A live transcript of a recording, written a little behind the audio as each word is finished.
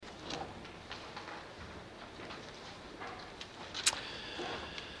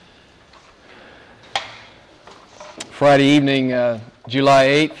Friday evening, July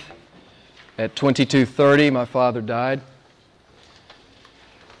 8th at 22:30, my father died.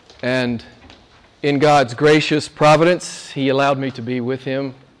 And in God's gracious providence, He allowed me to be with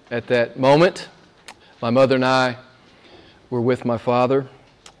him at that moment. My mother and I were with my father,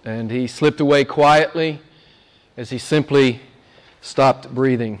 and he slipped away quietly as he simply stopped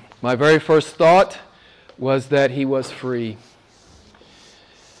breathing. My very first thought was that he was free.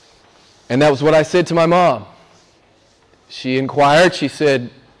 And that was what I said to my mom. She inquired, she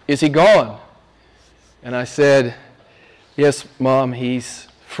said, "Is he gone?" And I said, "Yes, Mom, he's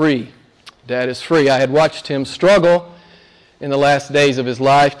free. Dad is free." I had watched him struggle in the last days of his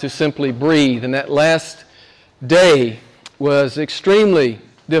life to simply breathe, and that last day was extremely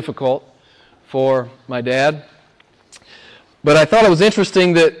difficult for my dad. But I thought it was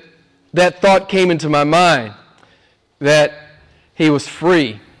interesting that that thought came into my mind, that he was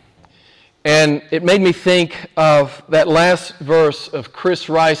free. And it made me think of that last verse of Chris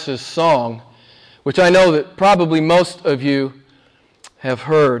Rice's song, which I know that probably most of you have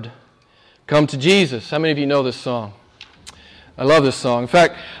heard. "Come to Jesus." How many of you know this song? I love this song. In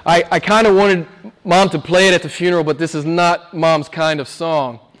fact, I kind of wanted Mom to play it at the funeral, but this is not Mom's kind of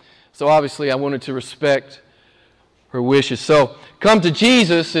song. So obviously I wanted to respect her wishes. So, "Come to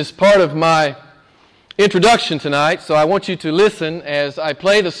Jesus" is part of my introduction tonight, so I want you to listen as I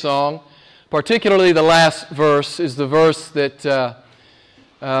play the song. Particularly the last verse is the verse that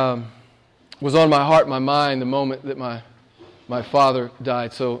was on my heart, my mind, the moment that my father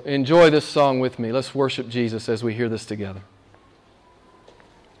died. So enjoy this song with me. Let's worship Jesus as we hear this together.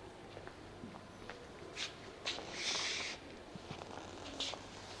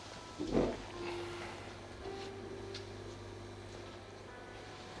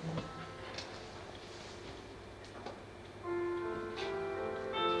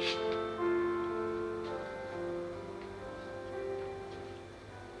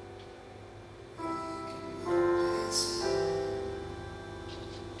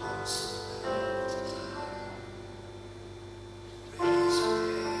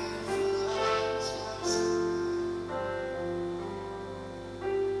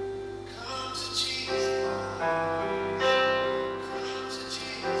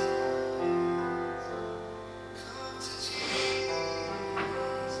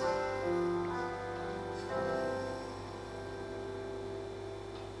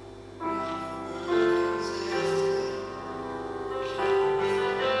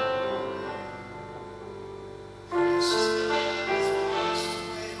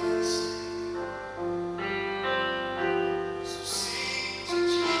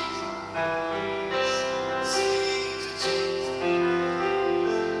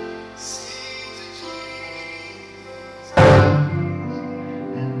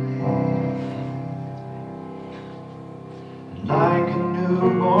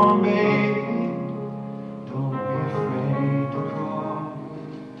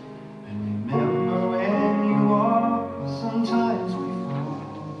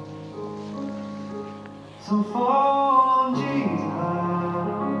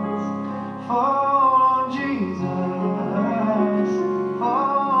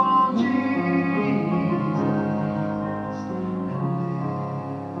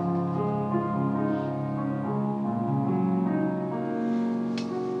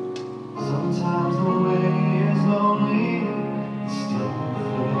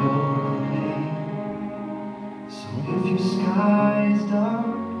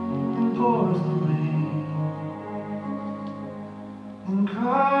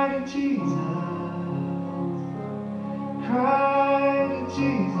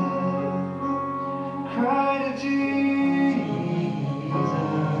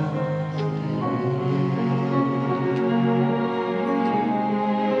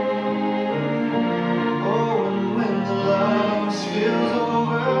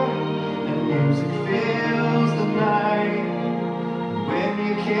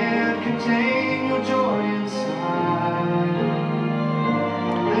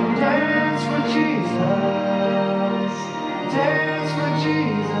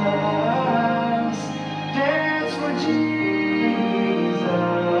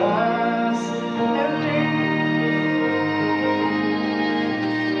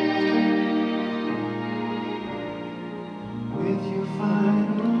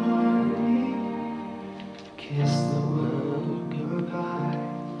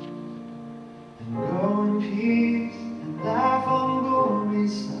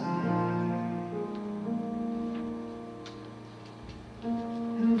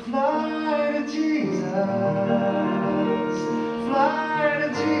 Fly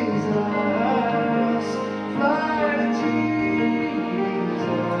to Jesus, fly to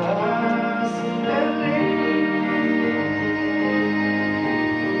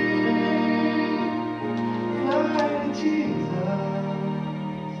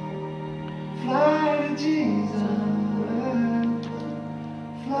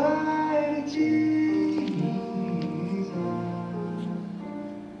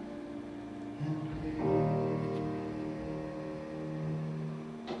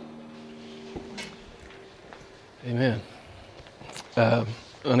Amen.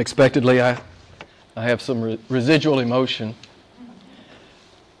 Unexpectedly, I have some residual emotion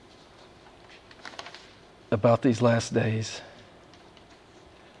about these last days.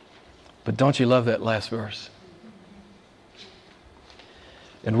 But don't you love that last verse?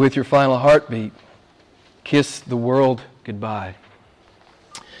 And with your final heartbeat, kiss the world goodbye.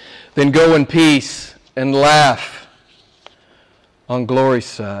 Then go in peace and laugh on glory's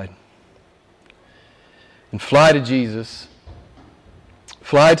side. And fly to Jesus.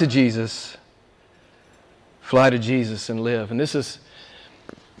 Fly to Jesus. Fly to Jesus and live. And this is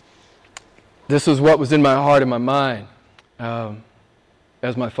what was in my heart and my mind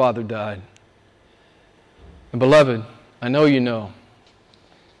as my father died. And beloved, I know you know,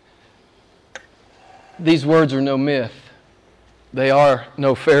 these words are no myth. They are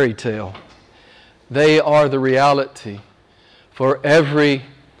no fairy tale. They are the reality for every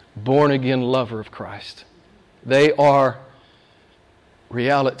born-again lover of Christ. They are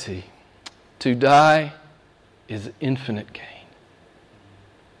reality. To die is infinite gain.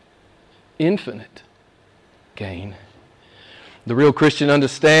 Infinite gain. The real Christian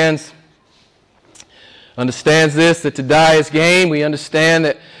understands this, that to die is gain. We understand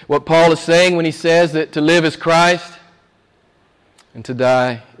that what Paul is saying when he says that to live is Christ and to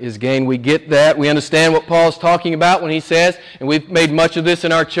die is gain. We get that. We understand what Paul's talking about when he says, and we've made much of this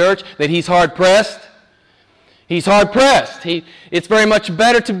in our church, that he's hard-pressed. He's hard-pressed. It's very much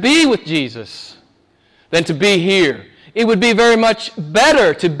better to be with Jesus than to be here. It would be very much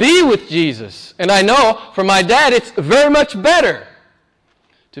better to be with Jesus. And I know for my dad it's very much better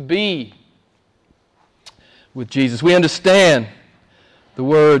to be with Jesus. We understand the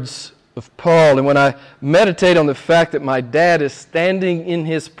words of Paul, and when I meditate on the fact that my dad is standing in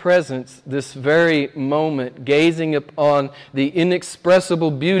his presence this very moment, gazing upon the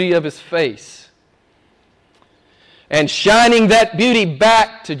inexpressible beauty of his face, and shining that beauty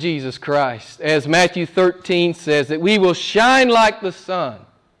back to Jesus Christ, as Matthew 13 says, that we will shine like the sun.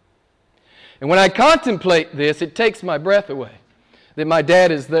 And when I contemplate this, it takes my breath away, that my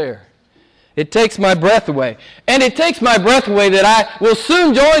dad is there. It takes my breath away. And it takes my breath away that I will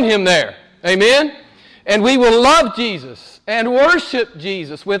soon join him there. Amen? And we will love Jesus and worship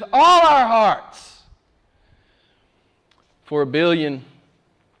Jesus with all our hearts for 1 billion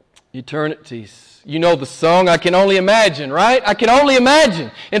eternities. You know the song, I Can Only Imagine, right? I can only imagine.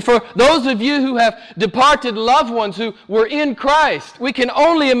 And for those of you who have departed loved ones who were in Christ, we can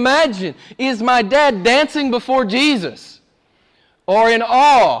only imagine, is my dad dancing before Jesus? Or in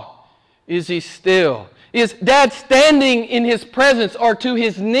awe? Is he still? Is Dad standing in His presence or to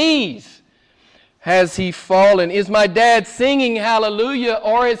His knees? Has he fallen? Is my dad singing hallelujah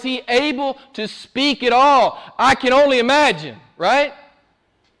or is he able to speak at all? I can only imagine, right?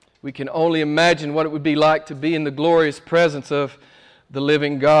 We can only imagine what it would be like to be in the glorious presence of the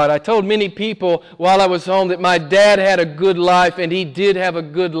living God. I told many people while I was home that my dad had a good life, and he did have a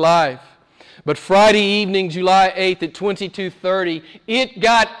good life. But Friday evening, July 8th at 22:30, it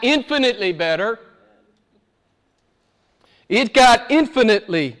got infinitely better. It got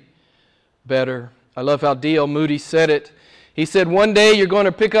infinitely better. I love how D.L. Moody said it. He said, one day you're going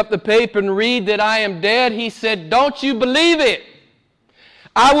to pick up the paper and read that I am dead. He said, don't you believe it?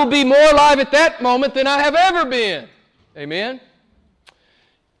 I will be more alive at that moment than I have ever been. Amen?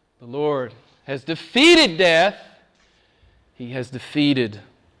 The Lord has defeated death. He has defeated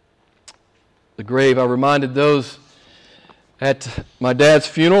the grave. I reminded those at my dad's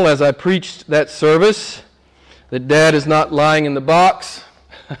funeral as I preached that service that Dad is not lying in the box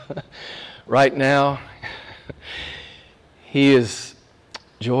right now. He is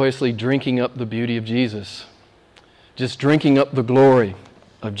joyously drinking up the beauty of Jesus, just drinking up the glory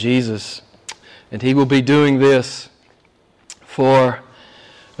of Jesus. And he will be doing this for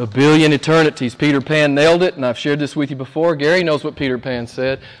 1 billion eternities. Peter Pan nailed it, and I've shared this with you before. Gary knows what Peter Pan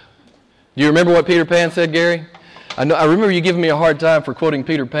said. Do you remember what Peter Pan said, Gary? I remember you giving me a hard time for quoting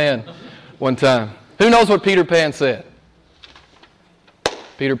Peter Pan one time. Who knows what Peter Pan said?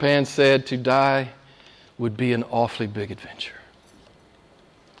 Peter Pan said, to die would be an awfully big adventure.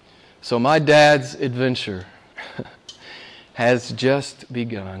 So my dad's adventure has just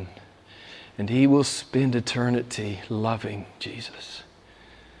begun, and he will spend eternity loving Jesus,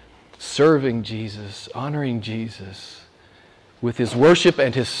 serving Jesus, honoring Jesus, with his worship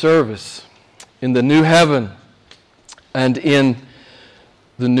and his service in the new heaven and in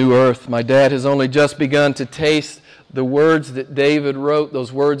the new earth. My dad has only just begun to taste the words that David wrote,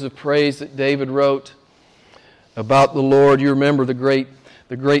 those words of praise that David wrote about the Lord. You remember the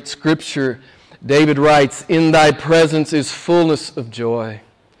great scripture. David writes, in thy presence is fullness of joy,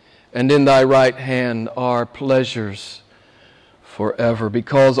 and in thy right hand are pleasures forever.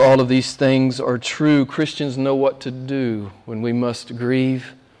 Because all of these things are true, Christians know what to do when we must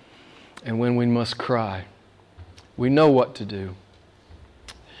grieve and when we must cry. We know what to do.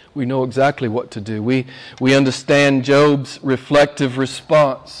 We know exactly what to do. We understand Job's reflective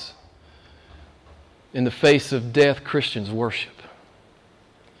response. In the face of death, Christians worship.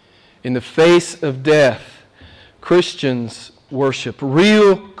 In the face of death, Christians worship.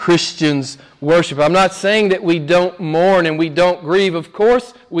 Real Christians worship. I'm not saying that we don't mourn and we don't grieve. Of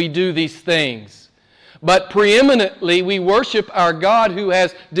course we do these things. But preeminently we worship our God who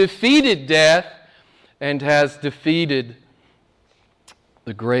has defeated death and has defeated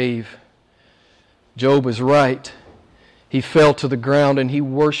the grave. Job is right. He fell to the ground and he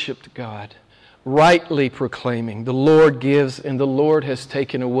worshiped God, rightly proclaiming, the Lord gives and the Lord has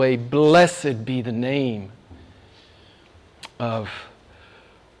taken away. Blessed be the name of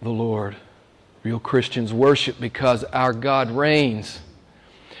the Lord. Real Christians worship because our God reigns.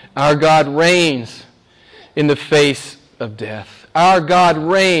 Our God reigns in the face of death. Our God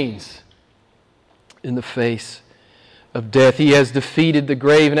reigns in the face of death. He has defeated the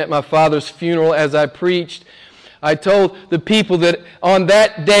grave. And at my father's funeral, as I preached, I told the people that on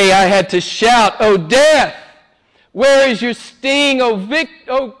that day I had to shout, "O death, where is your sting? O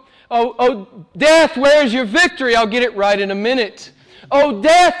death, where is your victory?" I'll get it right in a minute. "O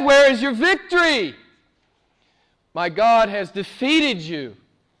death, where is your victory? My God has defeated you.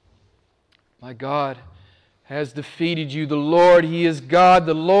 My God has defeated you. The Lord, He is God.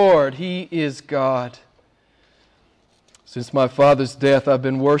 The Lord, He is God." Since my father's death, I've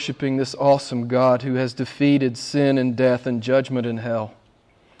been worshiping this awesome God who has defeated sin and death and judgment and hell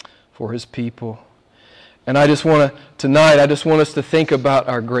for His people. And tonight, I just want us to think about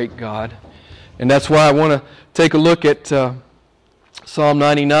our great God. And that's why I want to take a look at Psalm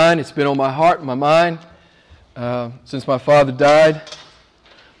 99. It's been on my heart and my mind since my father died.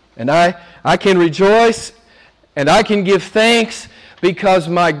 And I can rejoice and I can give thanks because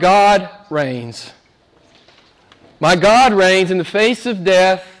my God reigns. My God reigns in the face of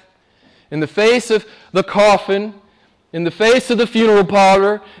death, in the face of the coffin, in the face of the funeral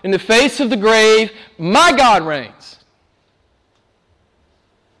parlor, in the face of the grave. My God reigns.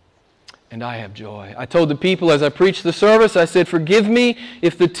 And I have joy. I told the people as I preached the service, I said, "Forgive me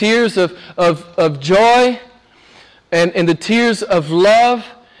if the tears of joy and the tears of love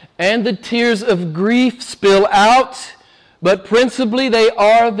and the tears of grief spill out, but principally they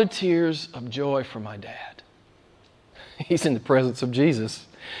are the tears of joy for my dad." He's in the presence of Jesus.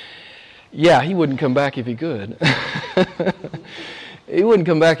 Yeah, he wouldn't come back if he could. He wouldn't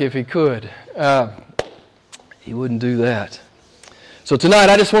come back if he could. He wouldn't do that. So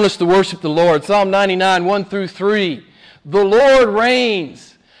tonight, I just want us to worship the Lord. Psalm 99, 1 through 3. The Lord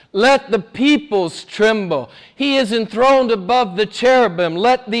reigns. Let the peoples tremble. He is enthroned above the cherubim.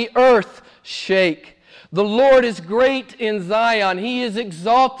 Let the earth shake. The Lord is great in Zion. He is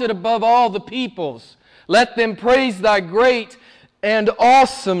exalted above all the peoples. Let them praise thy great and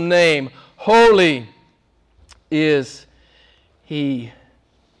awesome name. Holy is He.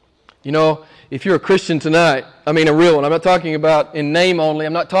 You know, if you're a Christian tonight, I mean a real one, I'm not talking about in name only,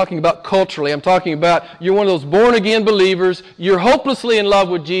 I'm not talking about culturally, I'm talking about you're one of those born-again believers, you're hopelessly in love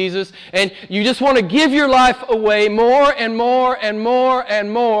with Jesus, and you just want to give your life away more and more and more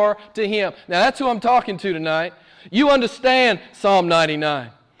and more to Him. Now that's who I'm talking to tonight. You understand Psalm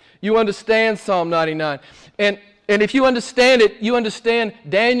 99. You understand Psalm 99. And if you understand it, you understand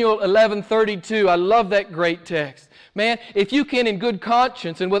Daniel 11:32. I love that great text. Man, if you can in good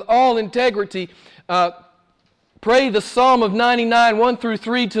conscience and with all integrity pray the Psalm of 99, 1 through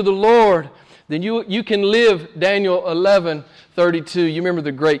 3 to the Lord, then you can live Daniel 11:32. You remember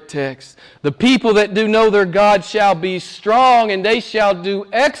the great text. The people that do know their God shall be strong and they shall do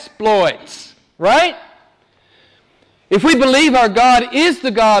exploits. Right? If we believe our God is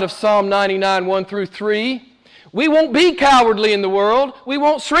the God of Psalm 99, 1 through 3, we won't be cowardly in the world. We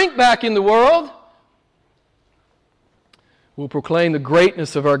won't shrink back in the world. We'll proclaim the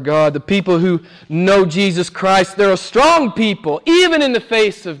greatness of our God. The people who know Jesus Christ, they're a strong people, even in the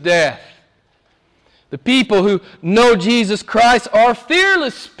face of death. The people who know Jesus Christ are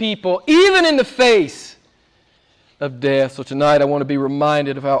fearless people, even in the face of death. So tonight I want to be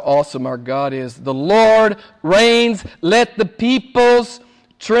reminded of how awesome our God is. The Lord reigns. Let the peoples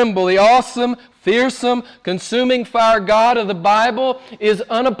tremble. The awesome, fearsome, consuming fire God of the Bible is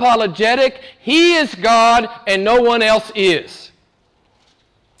unapologetic. He is God and no one else is.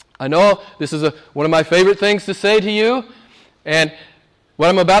 I know this is one of my favorite things to say to you, and what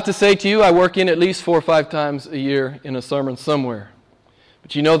I'm about to say to you I work in at least 4 or 5 times a year in a sermon somewhere.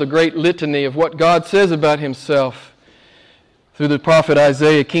 But you know the great litany of what God says about Himself. Through the prophet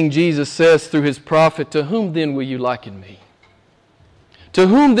Isaiah, King Jesus says through His prophet, "To whom then will you liken me? To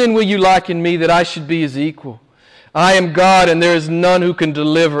whom then will you liken me that I should be His equal? I am God, and there is none who can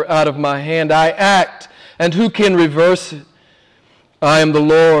deliver out of my hand. I act, and who can reverse it? I am the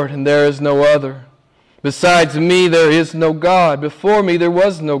Lord, and there is no other. Besides me there is no God. Before me there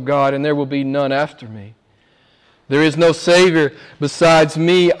was no God, and there will be none after me. There is no Savior besides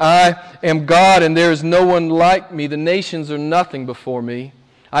me. I am God, and there is no one like me. The nations are nothing before me.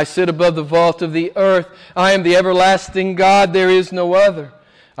 I sit above the vault of the earth. I am the everlasting God. There is no other.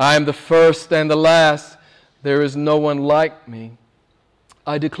 I am the first and the last. There is no one like me.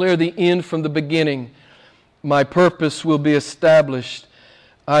 I declare the end from the beginning. My purpose will be established.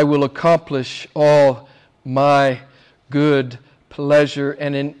 I will accomplish all my good pleasure."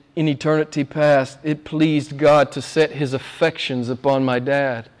 And in eternity past, it pleased God to set His affections upon my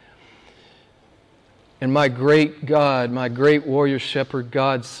dad. And my great God, my great warrior shepherd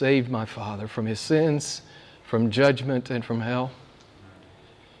God, saved my father from his sins, from judgment, and from hell.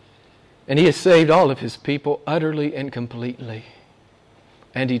 And He has saved all of His people utterly and completely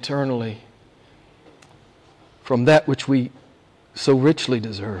and eternally from that which we so richly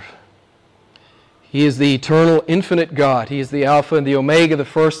deserve. He is the eternal, infinite God. He is the Alpha and the Omega, the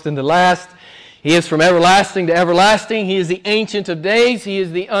first and the last. He is from everlasting to everlasting. He is the Ancient of Days. He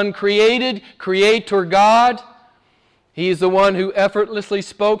is the uncreated Creator God. He is the one who effortlessly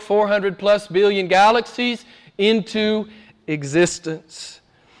spoke 400 plus billion galaxies into existence.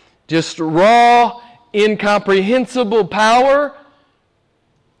 Just raw, incomprehensible power.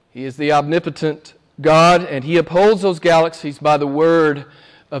 He is the omnipotent God, and He upholds those galaxies by the word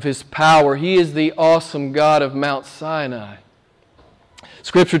of His power. He is the awesome God of Mount Sinai.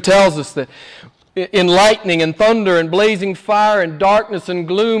 Scripture tells us that in lightning and thunder and blazing fire and darkness and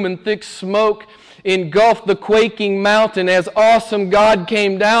gloom and thick smoke engulfed the quaking mountain as awesome God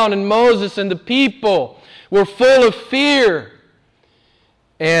came down, and Moses and the people were full of fear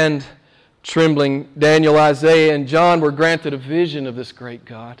and trembling. Daniel, Isaiah, and John were granted a vision of this great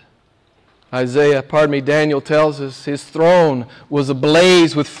God. Daniel tells us His throne was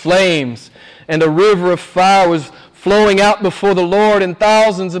ablaze with flames, and a river of fire was flowing out before the Lord, and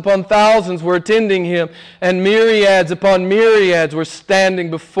thousands upon thousands were attending Him, and myriads upon myriads were standing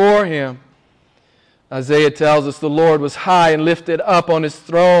before Him. Isaiah tells us the Lord was high and lifted up on His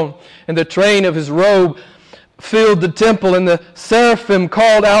throne, and the train of His robe filled the temple, and the seraphim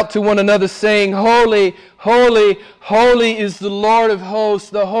called out to one another, saying, "Holy, holy, holy is the Lord of hosts.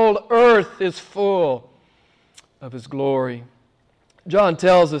 The whole earth is full of His glory." John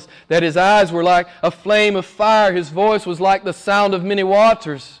tells us that His eyes were like a flame of fire. His voice was like the sound of many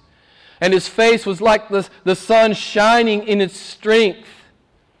waters. And His face was like the sun shining in its strength.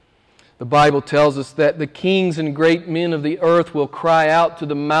 The Bible tells us that the kings and great men of the earth will cry out to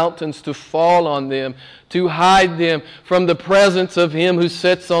the mountains to fall on them, to hide them from the presence of Him who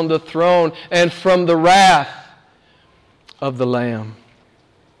sits on the throne and from the wrath of the Lamb.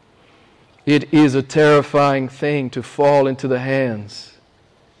 It is a terrifying thing to fall into the hands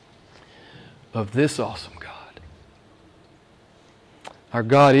of this awesome God. Our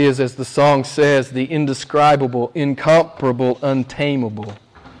God is, as the song says, the indescribable, incomparable, untamable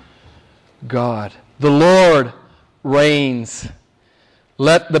God. The Lord reigns.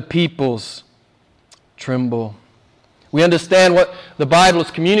 Let the peoples tremble. We understand what the Bible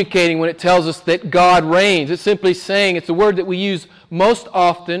is communicating when it tells us that God reigns. It's simply saying, it's a word that we use most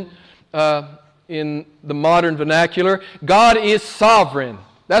often in the modern vernacular. God is sovereign.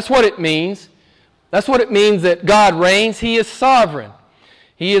 That's what it means. That's what it means that God reigns. He is sovereign.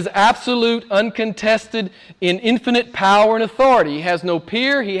 He is absolute, uncontested, in infinite power and authority. He has no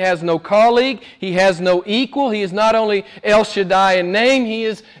peer. He has no colleague. He has no equal. He is not only El Shaddai in name, He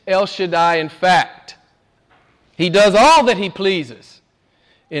is El Shaddai in fact. He does all that He pleases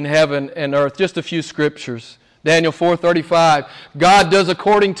in heaven and earth. Just a few scriptures. Daniel 4:35. God does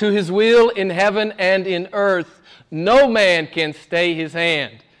according to His will in heaven and in earth. No man can stay His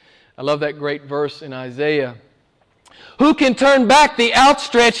hand. I love that great verse in Isaiah. Who can turn back the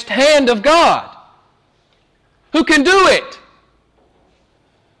outstretched hand of God? Who can do it?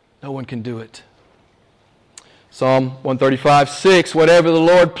 No one can do it. Psalm 135:6. Whatever the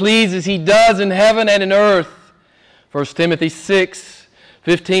Lord pleases, He does in heaven and in earth. 1 Timothy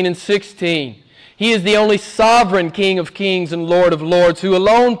 6:15 and 16. He is the only sovereign King of kings and Lord of lords, who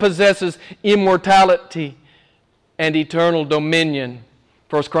alone possesses immortality and eternal dominion.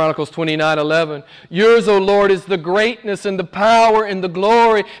 1 Chronicles 29:11. Yours, O Lord, is the greatness and the power and the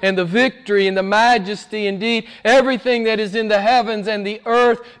glory and the victory and the majesty. Indeed, everything that is in the heavens and the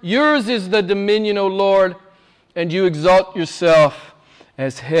earth, yours is the dominion, O Lord, and you exalt yourself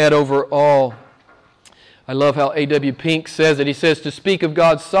as head over all. I love how A.W. Pink says it. He says, to speak of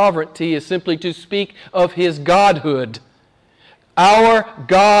God's sovereignty is simply to speak of His godhood. Our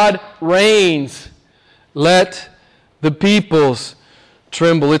God reigns. Let the peoples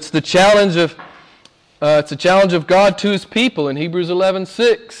tremble. It's the challenge of God to His people in Hebrews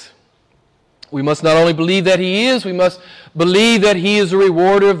 11:6. We must not only believe that He is, we must believe that He is a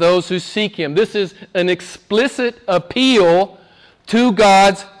rewarder of those who seek Him. This is an explicit appeal to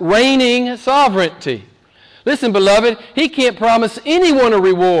God's reigning sovereignty. Listen, beloved, He can't promise anyone a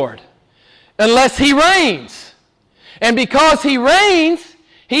reward unless He reigns. And because He reigns,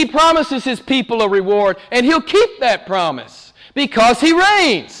 He promises His people a reward, and He'll keep that promise. Because He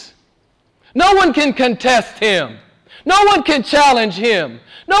reigns. No one can contest Him. No one can challenge Him.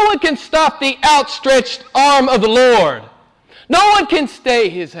 No one can stop the outstretched arm of the Lord. No one can stay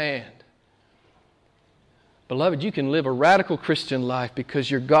His hand. Beloved, you can live a radical Christian life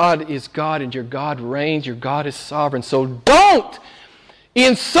because your God is God and your God reigns. Your God is sovereign. So don't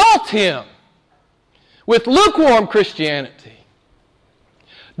insult Him with lukewarm Christianity.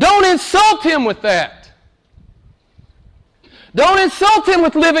 Don't insult Him with that. Don't insult Him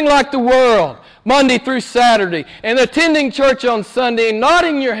with living like the world, Monday through Saturday, and attending church on Sunday and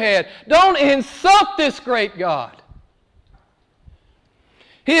nodding your head. Don't insult this great God.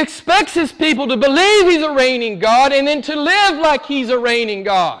 He expects His people to believe He's a reigning God and then to live like He's a reigning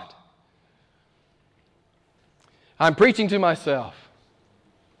God. I'm preaching to myself.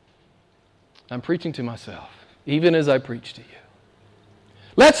 I'm preaching to myself, even as I preach to you.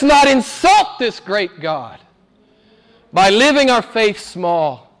 Let's not insult this great God by living our faith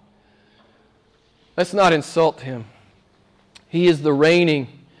small. Let's not insult Him. He is the reigning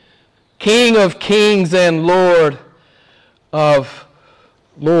King of kings and Lord of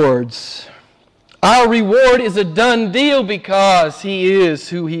lords. Our reward is a done deal because He is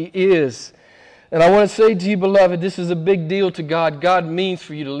who He is. And I want to say to you, beloved, this is a big deal to God. God means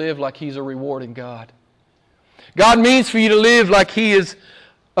for you to live like He's a rewarding God. God means for you to live like He is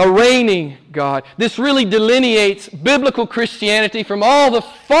a reigning God. This really delineates biblical Christianity from all the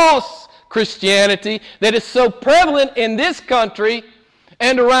false Christianity that is so prevalent in this country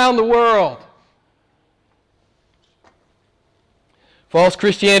and around the world. False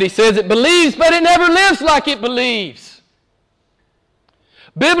Christianity says it believes, but it never lives like it believes.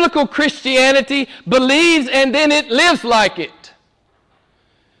 Biblical Christianity believes and then it lives like it.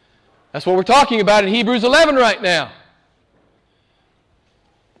 That's what we're talking about in Hebrews 11 right now.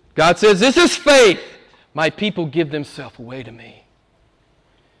 God says, this is faith. My people give themselves away to me.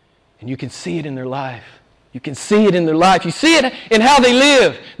 And you can see it in their life. You can see it in their life. You see it in how they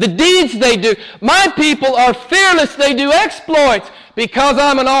live, the deeds they do. My people are fearless. They do exploits because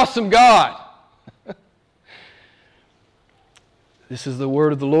I'm an awesome God. This is the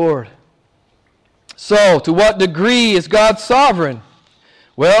word of the Lord. So, to what degree is God sovereign?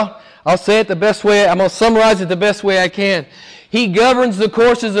 Well, I'll say it the best way. I'm going to summarize it the best way I can. He governs the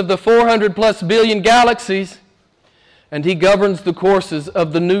courses of the 400 plus billion galaxies, and He governs the courses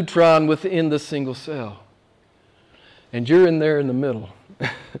of the neutron within the single cell. And you're in there in the middle.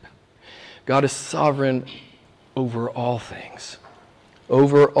 God is sovereign over all things.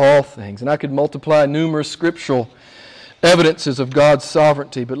 Over all things. And I could multiply numerous scriptural evidences of God's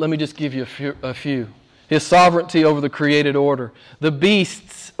sovereignty, but let me just give you a few. His sovereignty over the created order. The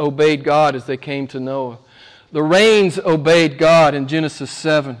beasts obeyed God as they came to Noah. The rains obeyed God in Genesis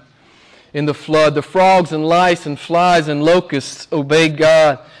 7 in the flood. The frogs and lice and flies and locusts obeyed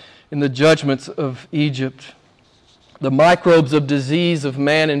God in the judgments of Egypt. The microbes of disease of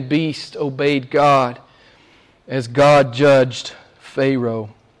man and beast obeyed God as God judged Pharaoh.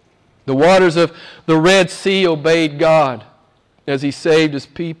 The waters of the Red Sea obeyed God as He saved His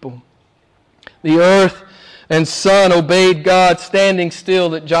people. The earth and sun obeyed God, standing still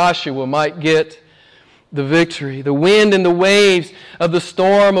that Joshua might get the victory. The wind and the waves of the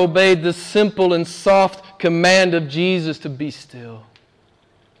storm obeyed the simple and soft command of Jesus to be still.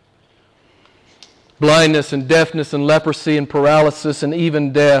 Blindness and deafness and leprosy and paralysis and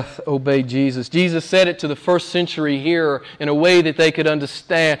even death obeyed Jesus. Jesus said it to the first century hearer in a way that they could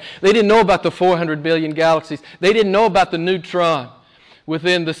understand. They didn't know about the 400 billion galaxies. They didn't know about the neutron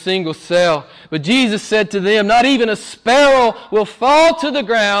within the single cell. But Jesus said to them, not even a sparrow will fall to the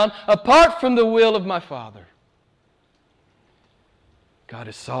ground apart from the will of my Father. God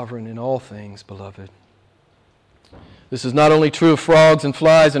is sovereign in all things, beloved. This is not only true of frogs and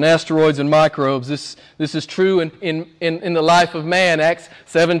flies and asteroids and microbes. This is true in the life of man. Acts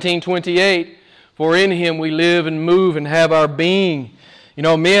 17:28. For in Him we live and move and have our being. You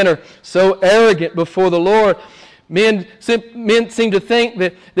know, men are so arrogant before the Lord. Men seem to think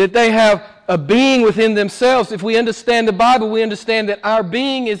that they have a being within themselves. If we understand the Bible, we understand that our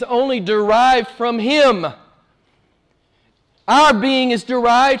being is only derived from Him. Our being is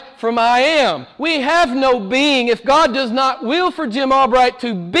derived from I am. We have no being. If God does not will for Jim Albright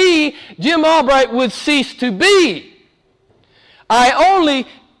to be, Jim Albright would cease to be. I only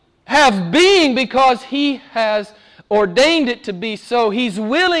have being because He has ordained it to be so. He's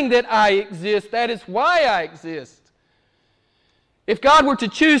willing that I exist. That is why I exist. If God were to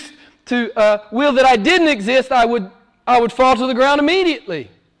choose to will that I didn't exist, I would fall to the ground immediately.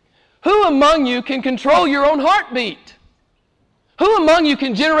 Who among you can control your own heartbeat? Who among you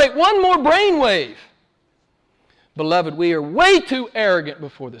can generate one more brainwave? Beloved, we are way too arrogant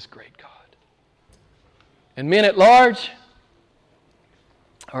before this great God. And men at large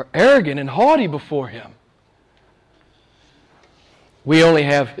are arrogant and haughty before Him. We only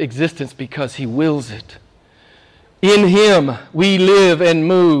have existence because He wills it. In Him we live and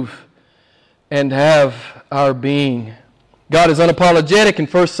move and have our being. God is unapologetic in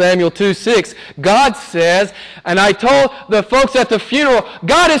 1 Samuel 2:6. God says, and I told the folks at the funeral,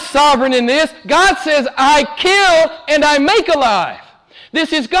 God is sovereign in this. God says, I kill and I make alive.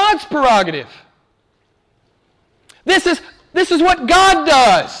 This is God's prerogative. This is what God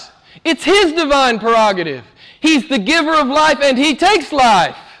does. It's His divine prerogative. He's the giver of life and He takes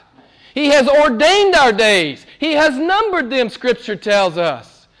life. He has ordained our days. He has numbered them, Scripture tells us.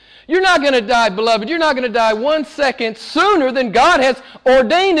 You're not going to die, beloved. You're not going to die 1 second sooner than God has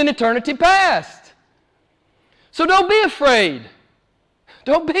ordained in eternity past. So don't be afraid.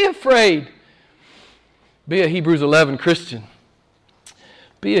 Don't be afraid. Be a Hebrews 11 Christian.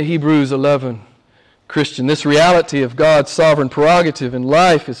 Be a Hebrews 11 Christian. This reality of God's sovereign prerogative in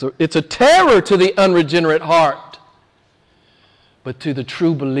life, it's a terror to the unregenerate heart. But to the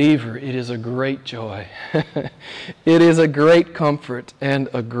true believer, it is a great joy. It is a great comfort and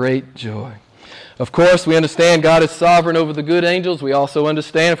a great joy. Of course, we understand God is sovereign over the good angels. We also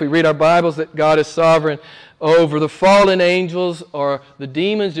understand, if we read our Bibles, that God is sovereign over the fallen angels or the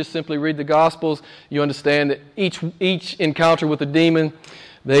demons. Just simply read the Gospels. You understand that each encounter with a demon,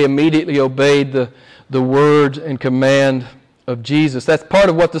 they immediately obeyed the word and command of Jesus. That's part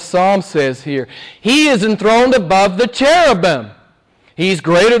of what the Psalm says here. He is enthroned above the cherubim. He's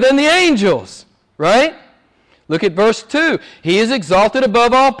greater than the angels, right? Look at verse 2. He is exalted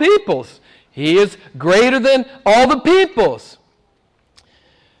above all peoples. He is greater than all the peoples.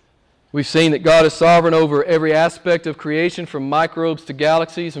 We've seen that God is sovereign over every aspect of creation, from microbes to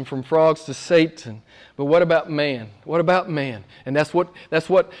galaxies and from frogs to Satan. But what about man? What about man? And that's what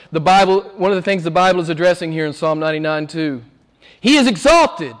the Bible, one of the things the Bible is addressing here in Psalm 99:2. He is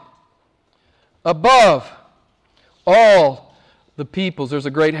exalted above all the peoples. There's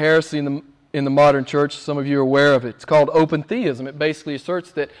a great heresy in the modern church. Some of you are aware of it. It's called open theism. It basically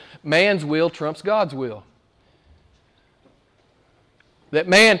asserts that man's will trumps God's will. That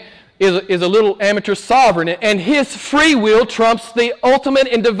man is a little amateur sovereign, and his free will trumps the ultimate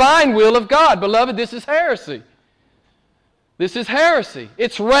and divine will of God. Beloved, this is heresy. This is heresy.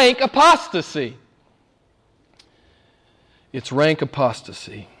 It's rank apostasy. It's rank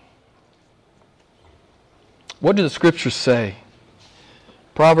apostasy. What do the Scriptures say?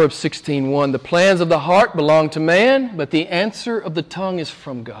 Proverbs 16:1, the plans of the heart belong to man, but the answer of the tongue is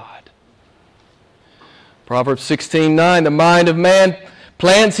from God. Proverbs 16:9, the mind of man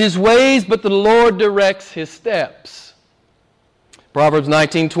plans his ways, but the Lord directs his steps. Proverbs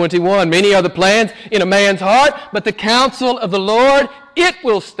 19:21, many are the plans in a man's heart, but the counsel of the Lord, it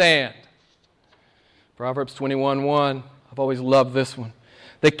will stand. Proverbs 21:1, I've always loved this one.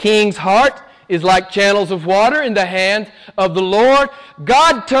 The king's heart is like channels of water in the hand of the Lord.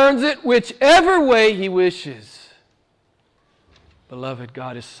 God turns it whichever way He wishes. Beloved,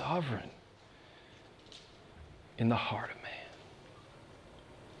 God is sovereign in the heart of man.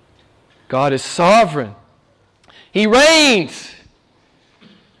 God is sovereign. He reigns.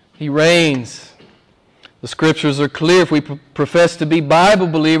 He reigns. The Scriptures are clear. If we profess to be Bible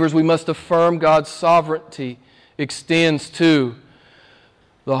believers, we must affirm God's sovereignty extends to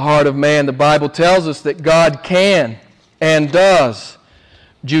the heart of man. The Bible tells us that God can and does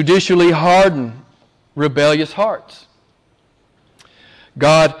judicially harden rebellious hearts.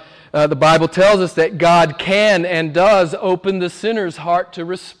 The Bible tells us that God can and does open the sinner's heart to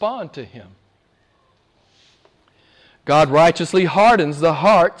respond to Him. God righteously hardens the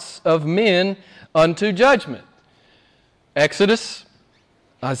hearts of men unto judgment. Exodus,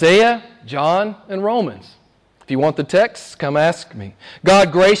 Isaiah, John, and Romans. If you want the text, come ask me.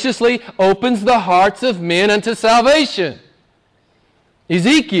 God graciously opens the hearts of men unto salvation.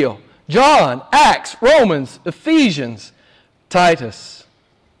 Ezekiel, John, Acts, Romans, Ephesians, Titus.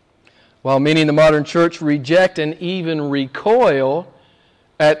 While many in the modern church reject and even recoil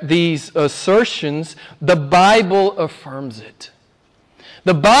at these assertions, the Bible affirms it.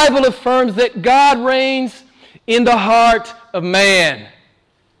 The Bible affirms that God reigns in the heart of man.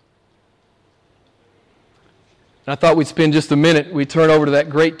 And I thought we'd spend just a minute, we turn over to that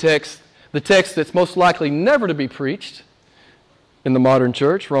great text, the text that's most likely never to be preached in the modern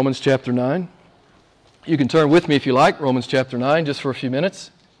church, Romans chapter 9. You can turn with me if you like, Romans chapter 9, just for a few minutes.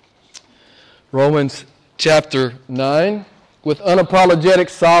 Romans chapter 9. With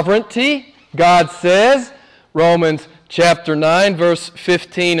unapologetic sovereignty, God says, Romans chapter 9, verse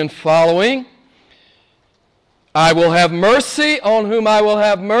 15 and following, I will have mercy on whom I will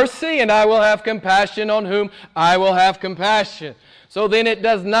have mercy, and I will have compassion on whom I will have compassion. So then it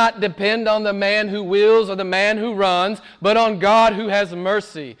does not depend on the man who wills or the man who runs, but on God who has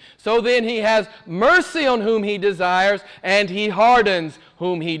mercy. So then He has mercy on whom He desires, and He hardens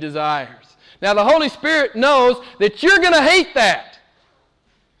whom He desires. Now the Holy Spirit knows that you're going to hate that.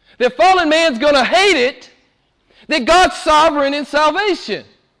 That fallen man's going to hate it, that God's sovereign in salvation.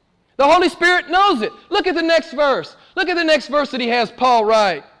 The Holy Spirit knows it. Look at the next verse. Look at the next verse that he has Paul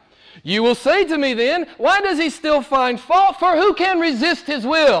write. You will say to me then, why does he still find fault? For who can resist his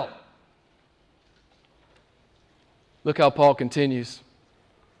will? Look how Paul continues.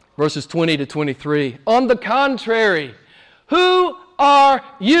 Verses 20 to 23. On the contrary, who are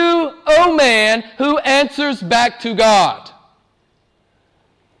you, O man, who answers back to God?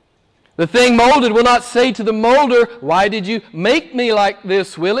 The thing molded will not say to the molder, why did you make me like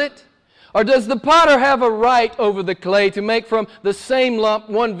this, will it? Or does the potter have a right over the clay to make from the same lump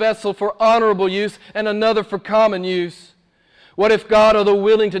one vessel for honorable use and another for common use? What if God, although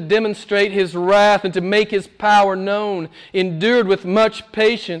willing to demonstrate His wrath and to make His power known, endured with much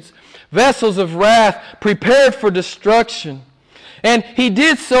patience vessels of wrath prepared for destruction? And He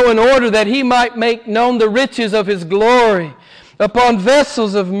did so in order that He might make known the riches of His glory upon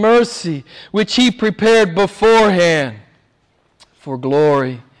vessels of mercy, which He prepared beforehand for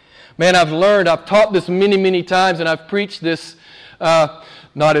glory. Man, I've taught this many, many times, and I've preached this,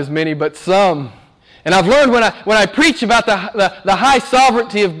 not as many, but some. And I've learned when I preach about the high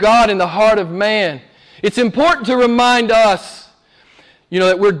sovereignty of God in the heart of man, it's important to remind us,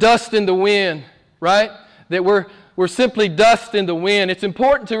 that we're dust in the wind, right? That we're simply dust in the wind. It's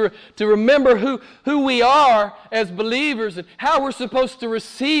important to remember who we are as believers and how we're supposed to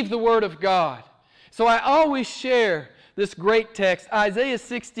receive the Word of God. So I always share this great text, Isaiah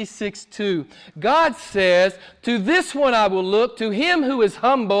 66:2. God says, to this one I will look, to him who is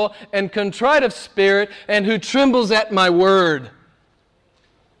humble and contrite of spirit and who trembles at my word.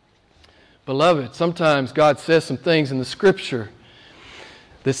 Beloved, sometimes God says some things in the Scripture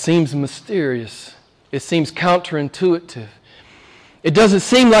that seems mysterious. It seems counterintuitive. It doesn't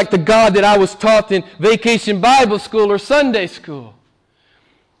seem like the God that I was taught in Vacation Bible School or Sunday school.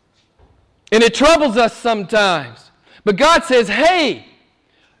 And it troubles us sometimes. But God says, hey,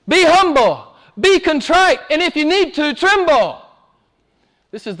 be humble, be contrite, and if you need to, tremble.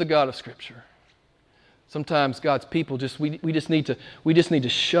 This is the God of Scripture. Sometimes God's people we just need to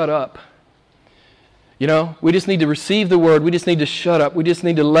shut up. We just need to receive the Word. We just need to shut up. We just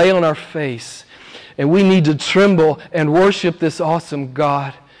need to lay on our face. And we need to tremble and worship this awesome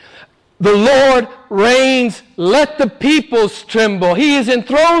God. The Lord reigns. Let the peoples tremble. He is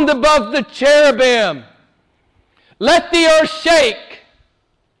enthroned above the cherubim. Let the earth shake.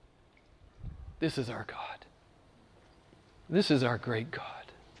 This is our God. This is our great God.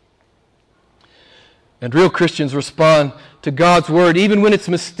 And real Christians respond to God's Word, even when it's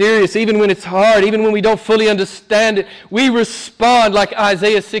mysterious, even when it's hard, even when we don't fully understand it. We respond like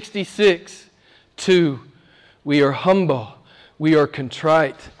Isaiah 66:2. We are humble. We are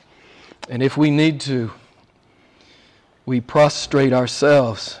contrite. And if we need to, we prostrate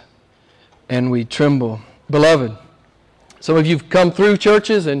ourselves and we tremble. Beloved, some of you have come through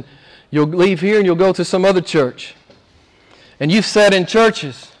churches and you'll leave here and you'll go to some other church. And you've sat in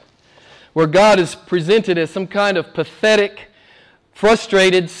churches where God is presented as some kind of pathetic,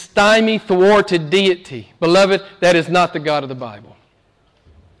 frustrated, stymied, thwarted deity. Beloved, that is not the God of the Bible.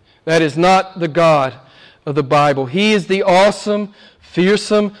 That is not the God of the Bible. He is the awesome,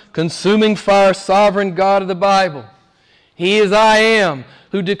 fearsome, consuming fire, sovereign God of the Bible. He is I Am,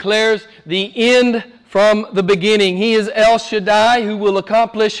 who declares the end from the beginning. He is El Shaddai, who will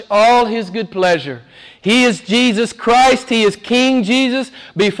accomplish all His good pleasure. He is Jesus Christ. He is King Jesus,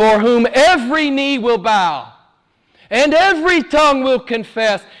 before whom every knee will bow and every tongue will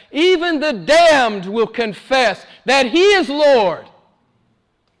confess. Even the damned will confess that He is Lord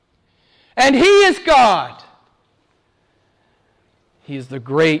and He is God. He is the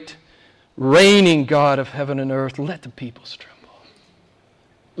great reigning God of heaven and earth. Let the peoples tremble.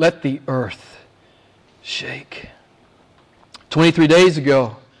 Let the earth shake. 23 days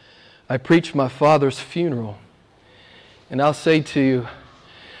ago, I preached my father's funeral. And I'll say to you,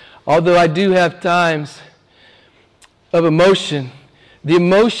 although I do have times of emotion, the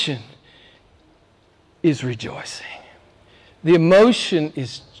emotion is rejoicing. The emotion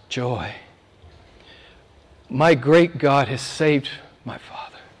is joy. My great God has saved my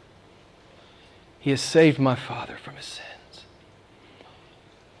father. He has saved my father from his sins.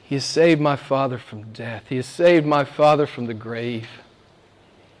 He has saved my father from death. He has saved my father from the grave.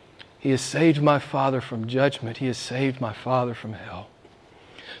 He has saved my father from judgment. He has saved my father from hell.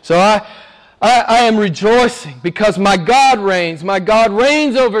 So I am rejoicing because my God reigns. My God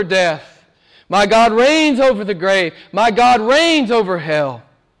reigns over death. My God reigns over the grave. My God reigns over hell.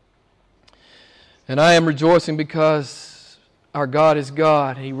 And I am rejoicing because our God is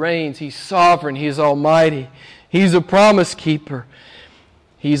God. He reigns. He's sovereign. He is almighty. He's a promise keeper.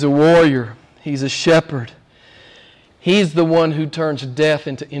 He's a warrior. He's a shepherd. He's the one who turns death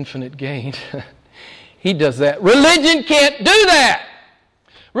into infinite gain. He does that. Religion can't do that.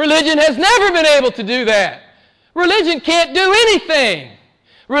 Religion has never been able to do that. Religion can't do anything.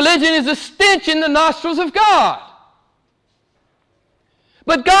 Religion is a stench in the nostrils of God.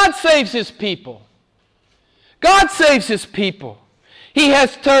 But God saves His people. God saves His people. He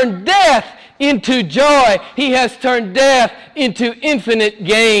has turned death into joy. He has turned death into infinite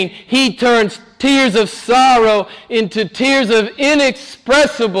gain. He turns tears of sorrow into tears of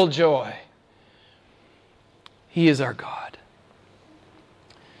inexpressible joy. He is our God.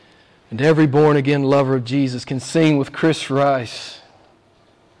 And every born-again lover of Jesus can sing with Chris Rice,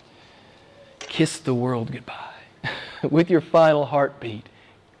 "Kiss the world goodbye." With your final heartbeat,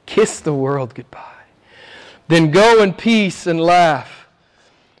 kiss the world goodbye. Then go in peace and laugh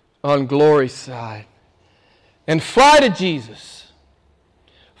on glory's side. And fly to Jesus.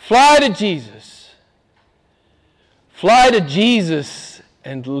 Fly to Jesus. Fly to Jesus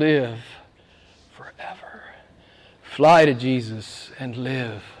and live forever. Fly to Jesus and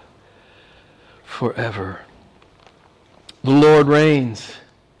live forever. The Lord reigns.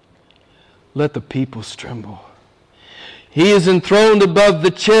 Let the peoples tremble. He is enthroned above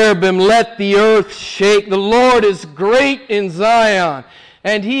the cherubim. Let the earth shake. The Lord is great in Zion,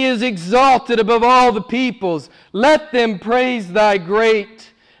 and He is exalted above all the peoples. Let them praise Thy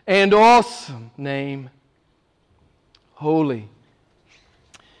great and awesome name. Holy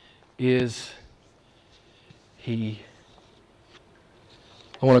is He.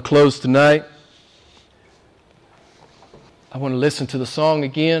 I want to close tonight. I want to listen to the song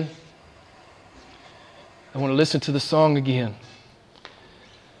again. I want to listen to the song again.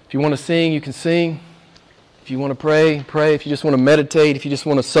 If you want to sing, you can sing. If you want to pray, pray. If you just want to meditate, if you just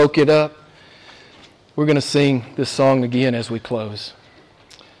want to soak it up, we're going to sing this song again as we close.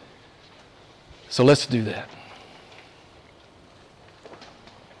 So let's do that.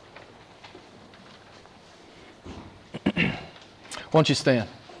 Why don't you stand?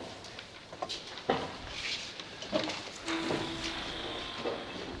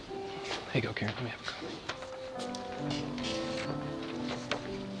 Here you go, Karen. Let me have a copy.